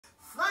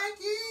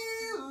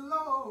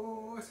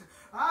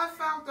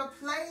a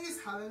place,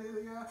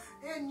 hallelujah,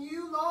 in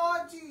you,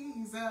 Lord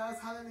Jesus,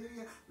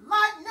 hallelujah,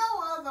 like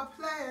no other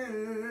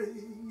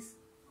place.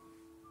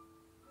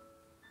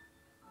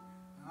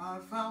 I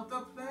found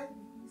a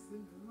place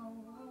in the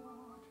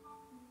Lord.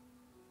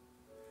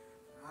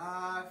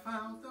 I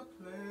found a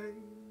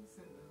place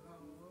in the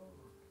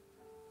Lord.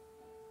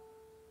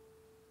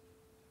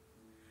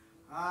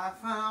 I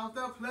found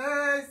a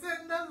place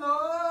in the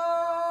Lord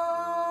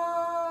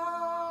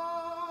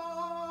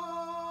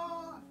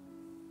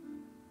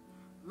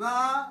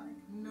like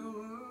no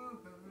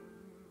other.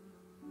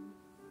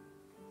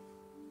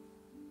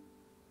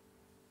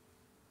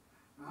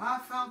 I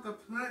found a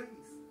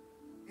place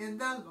in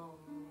the Lord.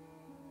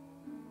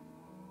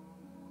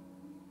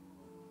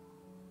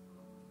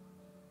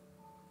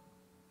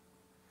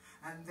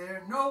 And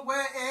there's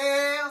nowhere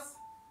else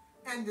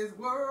in this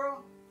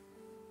world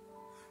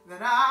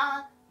that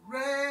I'd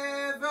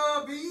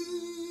rather be.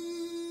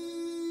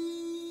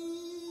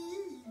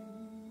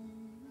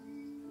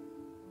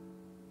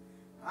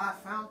 I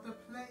found a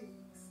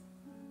place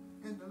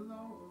in the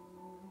Lord.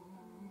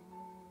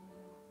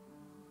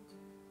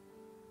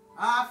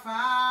 I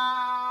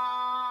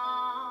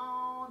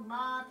found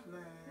my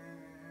place.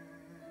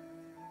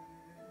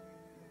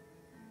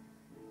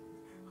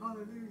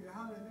 Hallelujah,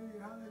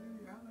 hallelujah,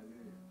 hallelujah,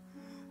 hallelujah.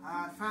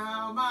 I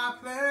found my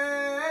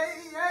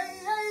place.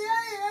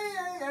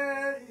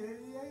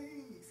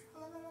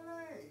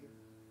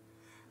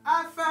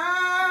 I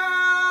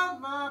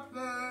found my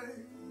place.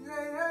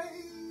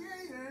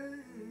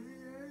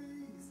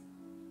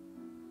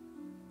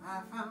 I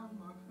found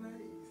my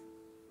place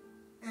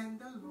in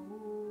the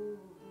Lord.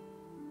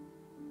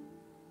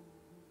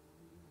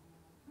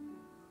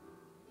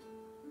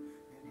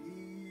 And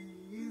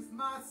He is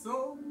my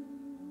soul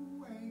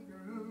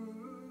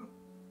anchor.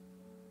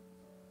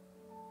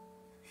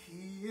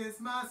 He is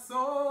my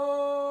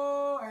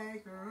soul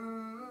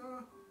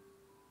anchor.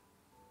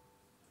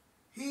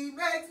 He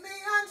makes me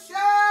unshakable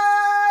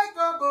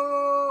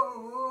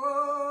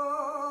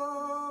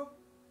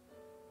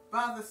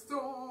by the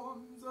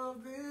storms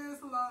of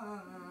this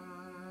life.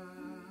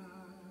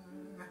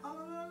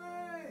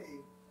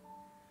 Hallelujah.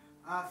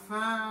 I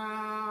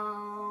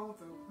found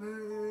a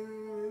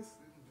place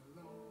in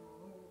the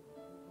Lord,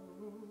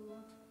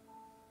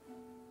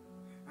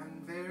 and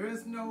there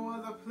is no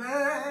other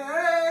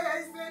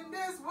place in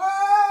this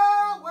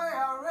world where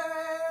I'd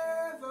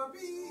rather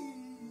be.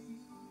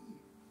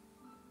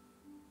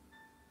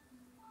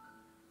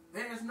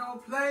 There's no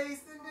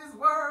place in this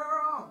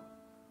world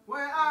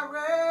where I'd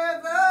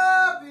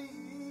rather be.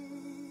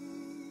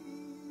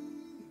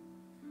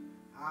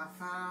 I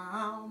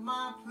found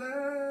my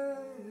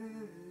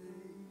place.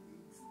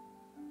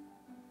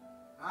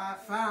 I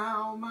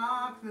found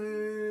my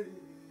place.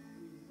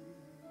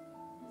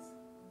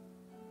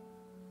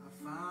 I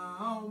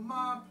found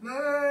my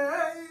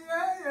place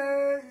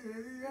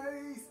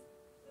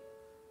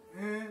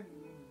in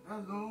the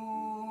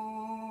Lord.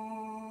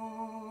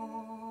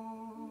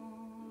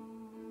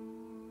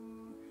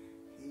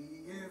 He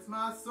is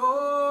my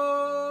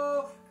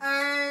soul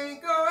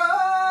anchor.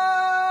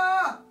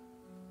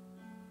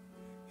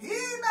 He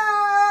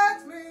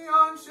makes me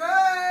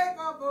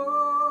unshakable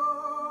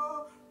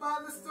by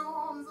the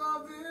storms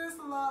of this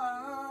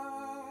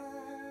life.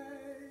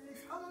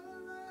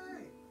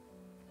 Hallelujah.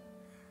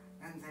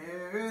 And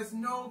there is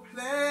no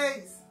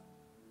place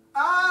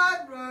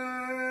I'd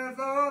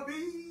rather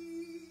be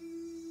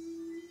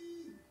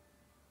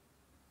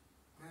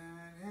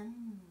than in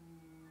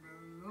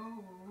the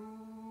Lord.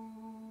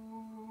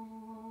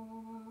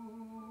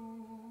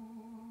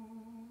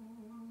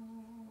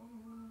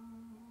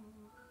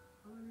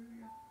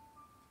 Hallelujah.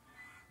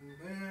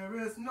 There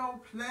is no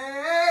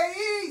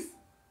place.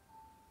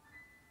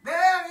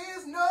 There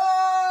is no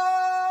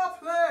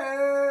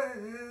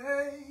place.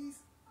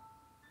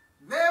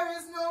 There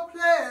is no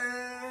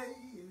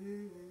place.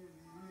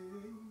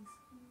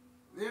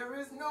 There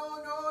is no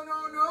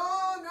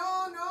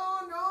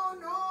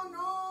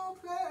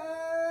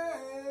place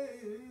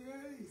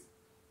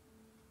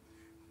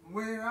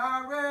where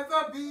I'd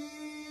rather be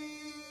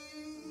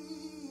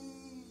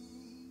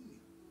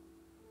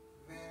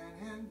than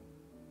in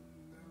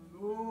the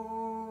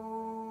Lord.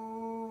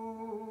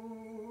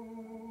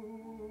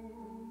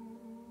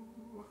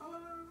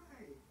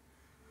 Hallelujah.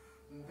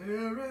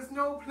 There is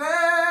no place.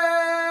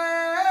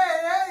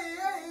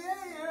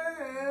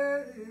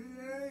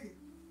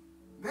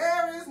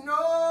 There is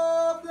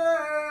no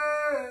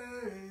place.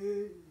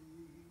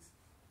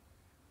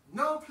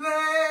 No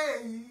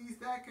place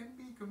that can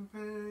be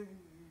compared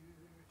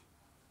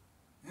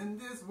in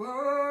this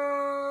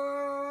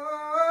world.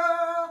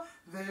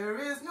 There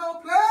is no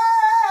place.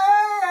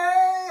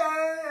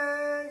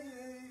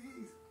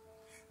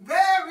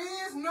 There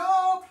is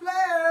no place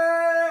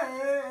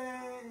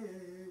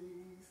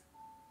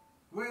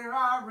where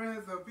I'd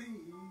rather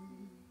be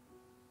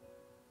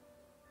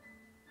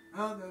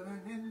other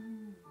than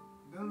in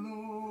the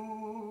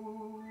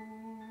Lord.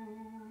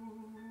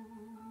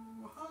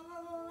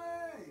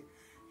 Hallelujah.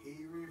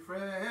 He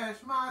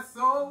refreshed my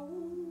soul,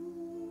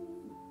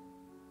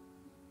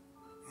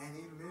 and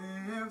He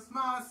lifts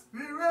my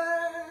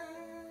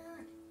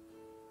spirit.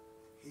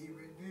 He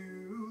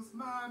renews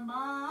my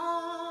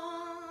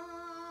mind.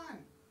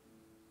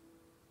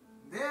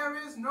 There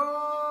is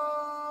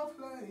no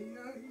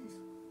place.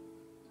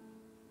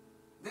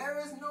 There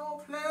is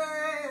no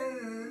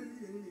place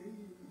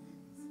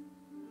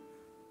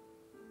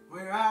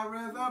where I'd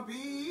rather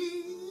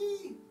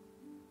be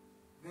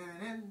than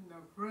in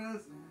the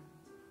presence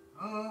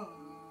of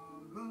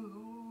the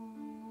Lord.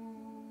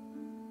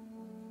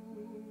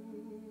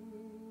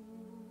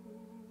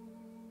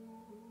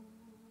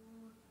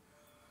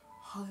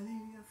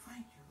 Hallelujah,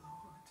 thank you,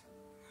 Lord.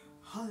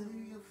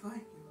 Hallelujah,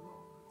 thank you,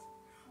 Lord.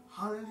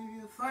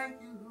 Hallelujah,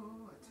 thank you,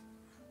 Lord.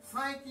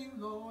 Thank you,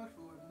 Lord,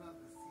 for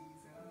another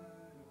season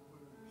of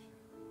worship.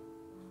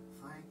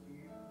 Thank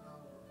you,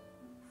 Lord.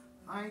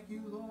 Thank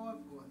you, Lord,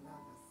 for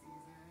another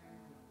season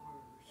of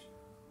worship.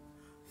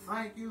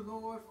 Thank you,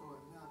 Lord, for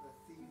another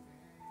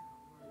season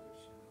of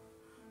worship.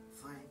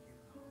 Thank you,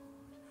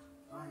 Lord.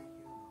 Thank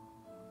you,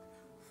 Lord.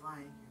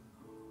 Thank you,